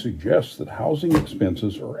study suggests that housing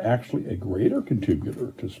expenses are actually a greater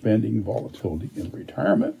contributor to spending volatility in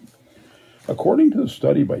retirement. According to the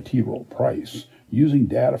study by T. Rowe Price, using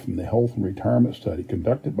data from the Health and Retirement Study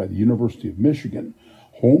conducted by the University of Michigan,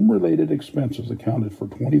 home-related expenses accounted for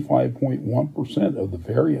 25.1% of the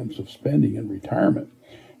variance of spending in retirement,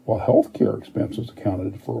 while healthcare expenses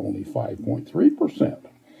accounted for only 5.3%.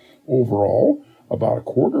 Overall, about a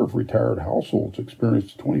quarter of retired households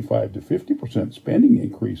experienced a 25 to 50% spending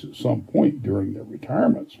increase at some point during their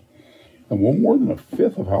retirements. And more than a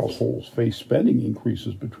fifth of households face spending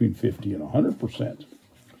increases between 50 and 100%.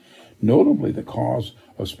 Notably, the cause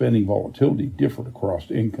of spending volatility differed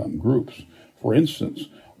across income groups. For instance,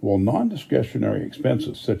 while non-discretionary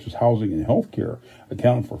expenses such as housing and healthcare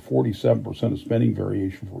accounted for 47% of spending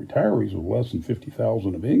variation for retirees with less than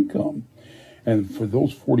 $50,000 of income, and for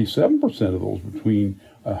those 47% of those between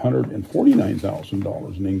 $100,000 and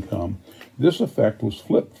 $49,000 in income, this effect was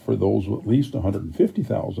flipped for those with at least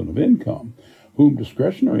 $150,000 of income, whom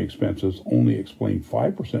discretionary expenses only explain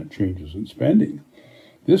 5% changes in spending.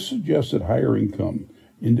 This suggests that higher income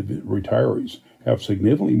retirees have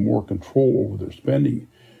significantly more control over their spending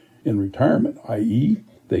in retirement, i.e.,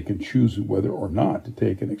 they can choose whether or not to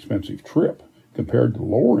take an expensive trip, compared to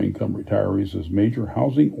lower income retirees, as major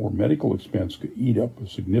housing or medical expense could eat up a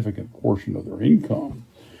significant portion of their income.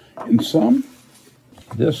 In sum,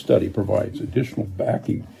 this study provides additional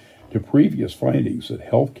backing to previous findings that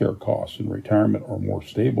healthcare costs in retirement are more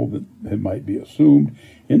stable than it might be assumed,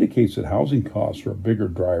 indicates that housing costs are a bigger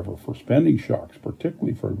driver for spending shocks,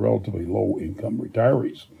 particularly for relatively low-income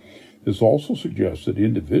retirees. This also suggests that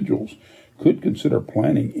individuals could consider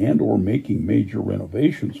planning and or making major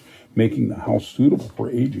renovations, making the house suitable for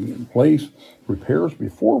aging in place, repairs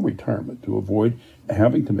before retirement to avoid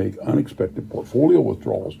having to make unexpected portfolio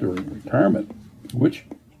withdrawals during retirement, which,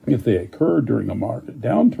 if they occur during a market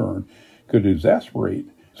downturn, could exacerbate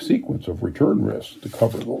a sequence of return risks to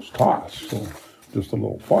cover those costs. So just a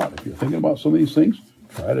little thought. If you're thinking about some of these things,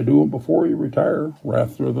 try to do them before you retire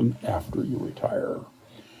rather than after you retire.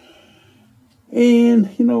 And,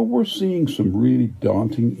 we're seeing some really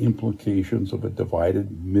daunting implications of a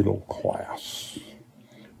divided middle class.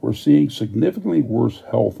 We're seeing significantly worse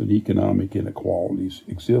health and economic inequalities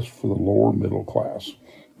exist for the lower middle class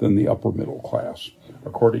than the upper middle class,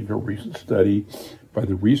 according to a recent study by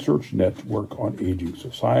the Research Network on Aging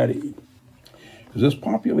Society. As this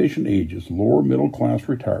population ages, lower middle class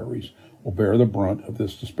retirees will bear the brunt of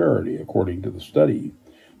this disparity, according to the study.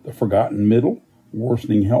 The forgotten middle,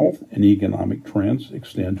 worsening health, and economic trends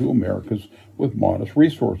extend to Americans with modest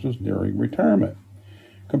resources nearing retirement.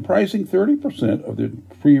 Comprising 30% of the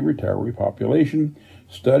pre-retiree population,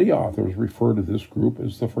 study authors refer to this group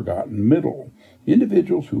as the forgotten middle,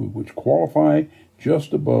 individuals which qualify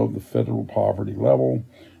just above the federal poverty level,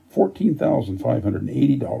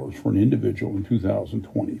 $14,580 for an individual in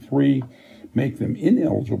 2023, make them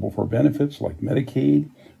ineligible for benefits like Medicaid,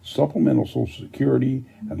 supplemental Social Security,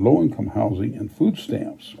 and low-income housing and food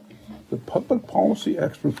stamps. The public policy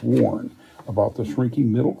experts warn about the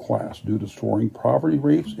shrinking middle class due to soaring poverty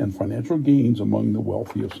rates and financial gains among the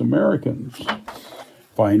wealthiest Americans.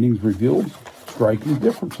 Findings revealed striking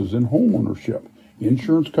differences in home ownership,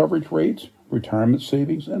 insurance coverage rates, retirement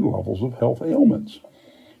savings, and levels of health ailments.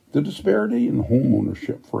 The disparity in home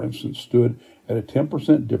ownership, for instance, stood at a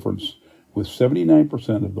 10% difference, with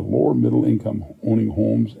 79% of the lower middle income owning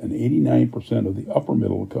homes and 89% of the upper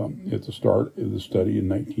middle income at the start of the study in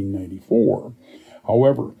 1994.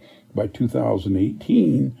 However, by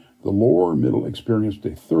 2018, the lower middle experienced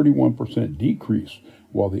a 31% decrease,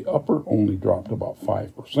 while the upper only dropped about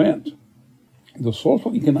 5%. The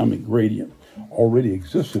social economic gradient already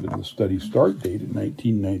existed in the study's start date in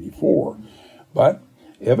 1994, but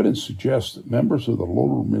evidence suggests that members of the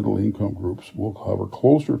lower middle income groups will hover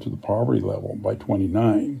closer to the poverty level by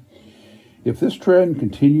 29. If this trend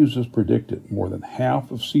continues as predicted, more than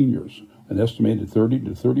half of seniors, an estimated 30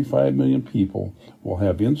 to 35 million people, will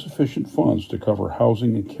have insufficient funds to cover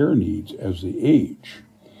housing and care needs as they age.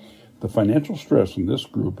 The financial stress in this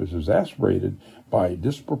group is exacerbated by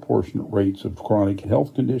disproportionate rates of chronic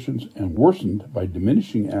health conditions and worsened by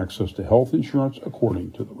diminishing access to health insurance,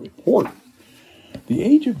 according to the report. The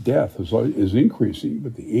age of death is increasing,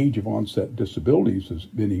 but the age of onset disabilities has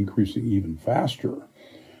been increasing even faster.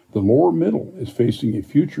 The lower middle is facing a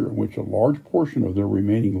future in which a large portion of their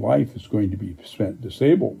remaining life is going to be spent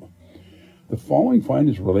disabled. The following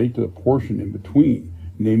findings relate to the portion in between,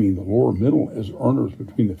 naming the lower middle as earners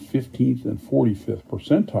between the 15th and 45th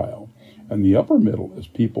percentile, and the upper middle as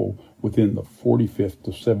people within the 45th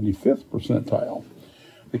to 75th percentile.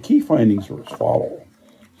 The key findings are as follows.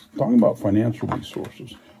 Talking about financial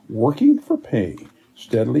resources, working for pay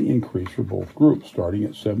steadily increased for both groups, starting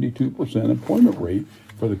at 72% employment rate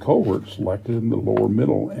for the cohort selected in the lower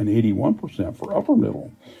middle and 81% for upper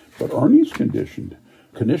middle. But earnings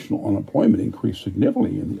conditional unemployment increased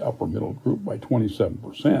significantly in the upper middle group by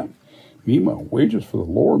 27%. Meanwhile, wages for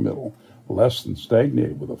the lower middle less than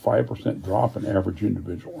stagnated with a 5% drop in average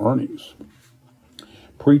individual earnings.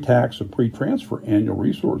 Pre-tax and pre-transfer annual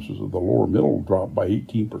resources of the lower middle dropped by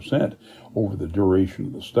 18% over the duration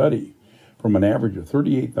of the study, from an average of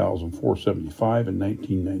 $38,475 in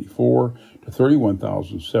 1994 to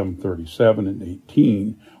 $31,737 in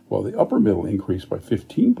 18, while the upper middle increased by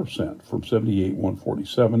 15% from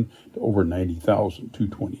 $78,147 to over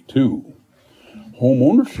 $90,222. Home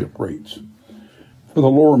ownership rates for the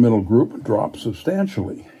lower middle group dropped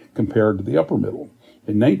substantially compared to the upper middle.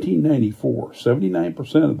 In 1994,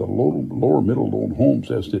 79% of the lower middle owned homes,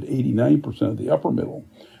 as did 89% of the upper middle.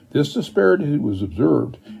 This disparity was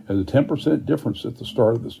observed as a 10% difference at the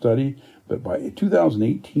start of the study, but by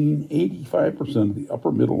 2018, 85% of the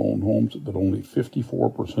upper middle owned homes, but only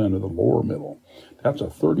 54% of the lower middle. That's a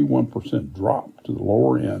 31% drop to the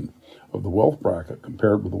lower end of the wealth bracket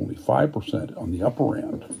compared with only 5% on the upper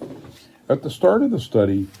end. At the start of the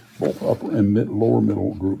study, both upper and lower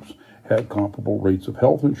middle groups had comparable rates of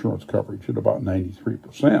health insurance coverage at about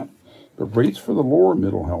 93%. The rates for the lower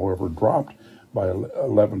middle, however, dropped by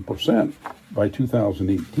 11% by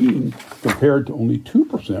 2018 compared to only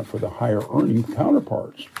 2% for the higher earning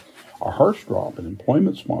counterparts. A harsh drop in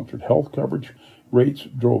employment-sponsored health coverage rates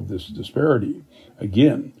drove this disparity.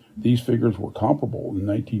 Again, these figures were comparable in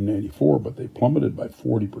 1994, but they plummeted by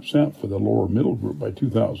 40% for the lower middle group by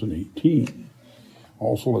 2018.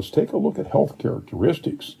 Also, let's take a look at health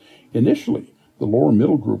characteristics. Initially, the lower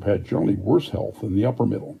middle group had generally worse health than the upper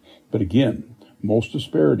middle, but again, most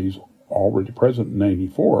disparities already present in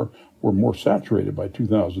 94 were more saturated by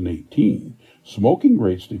 2018. Smoking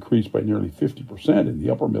rates decreased by nearly 50% in the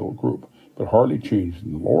upper middle group, but hardly changed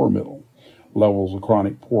in the lower middle. Levels of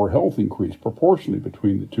chronic poor health increased proportionally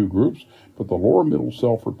between the two groups, but the lower middle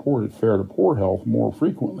self-reported fair to poor health more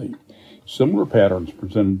frequently. Similar patterns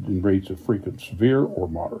presented in rates of frequent severe or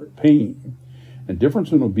moderate pain. And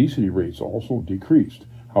difference in obesity rates also decreased.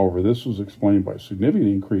 However, this was explained by a significant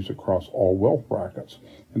increase across all wealth brackets.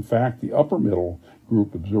 In fact, the upper middle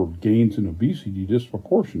group observed gains in obesity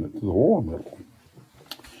disproportionate to the lower middle.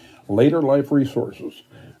 Later life resources.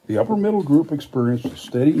 The upper middle group experienced a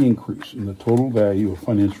steady increase in the total value of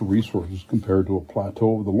financial resources compared to a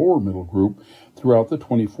plateau of the lower middle group throughout the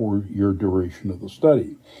 24-year duration of the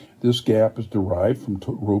study. This gap is derived from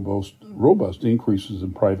robust increases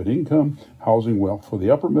in private income, housing wealth for the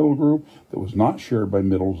upper middle group that was not shared by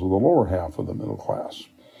middles of the lower half of the middle class.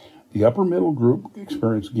 The upper middle group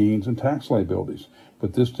experienced gains in tax liabilities,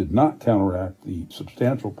 but this did not counteract the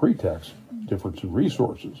substantial pre-tax difference in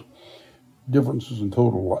resources. Differences in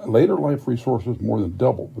total later life resources more than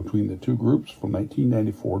doubled between the two groups from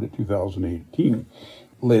 1994 to 2018.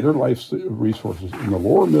 Later life resources in the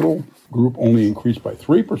lower middle group only increased by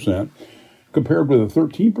 3%, compared with a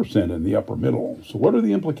 13% in the upper middle. So what are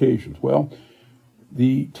the implications? Well,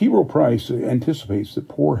 the T. Rowe Price anticipates that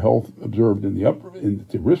poor health observed in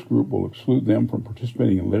the risk group will exclude them from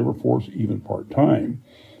participating in the labor force even part-time.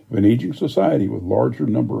 With an aging society with larger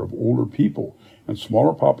number of older people and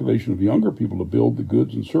smaller population of younger people to build the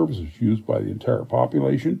goods and services used by the entire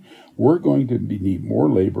population, we're going to need more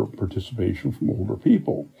labor participation from older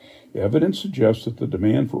people. Evidence suggests that the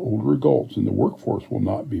demand for older adults in the workforce will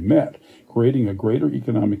not be met, creating a greater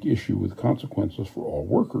economic issue with consequences for all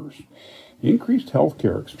workers. Increased health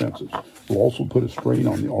care expenses will also put a strain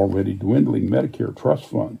on the already dwindling Medicare trust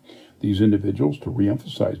fund. These individuals, to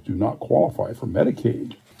reemphasize, do not qualify for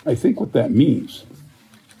Medicaid. I think what that means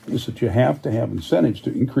is that you have to have incentives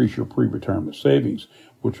to increase your pre-retirement savings,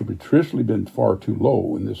 which have traditionally been far too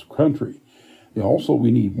low in this country. And also, we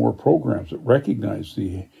need more programs that recognize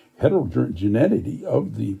the heterogeneity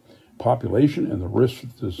of the population and the risk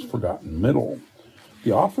of this forgotten middle.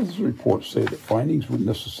 The office's reports say that findings would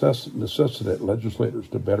necessitate legislators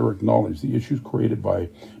to better acknowledge the issues created by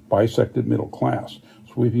bisected middle class.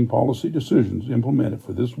 Sweeping policy decisions implemented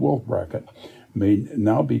for this wealth bracket may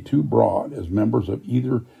now be too broad, as members of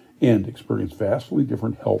either end experience vastly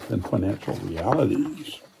different health and financial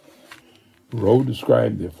realities. Rowe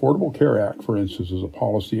described the Affordable Care Act, for instance, as a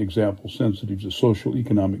policy example sensitive to social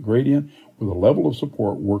economic gradient, where the level of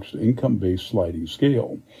support works to income-based sliding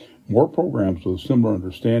scale. More programs with a similar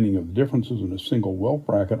understanding of the differences in a single wealth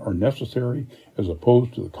bracket are necessary, as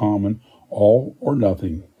opposed to the common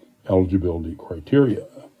all-or-nothing eligibility criteria.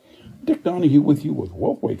 Dick Donahue with you with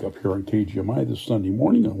Wealth Wake Up here on KGMI this Sunday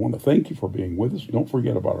morning. I want to thank you for being with us. Don't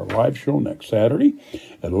forget about our live show next Saturday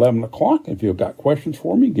at 11 o'clock. If you've got questions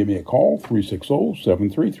for me, give me a call,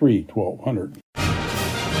 360-733-1200.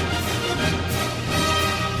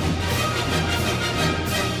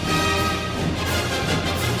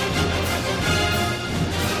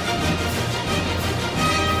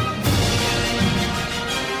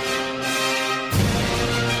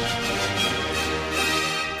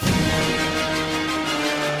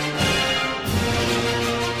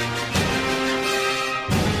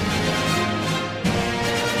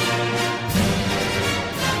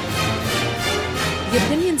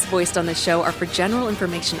 Voiced on this show are for general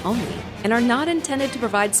information only and are not intended to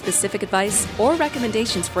provide specific advice or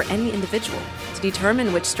recommendations for any individual. To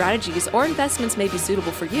determine which strategies or investments may be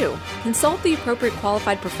suitable for you, consult the appropriate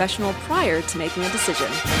qualified professional prior to making a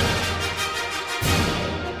decision.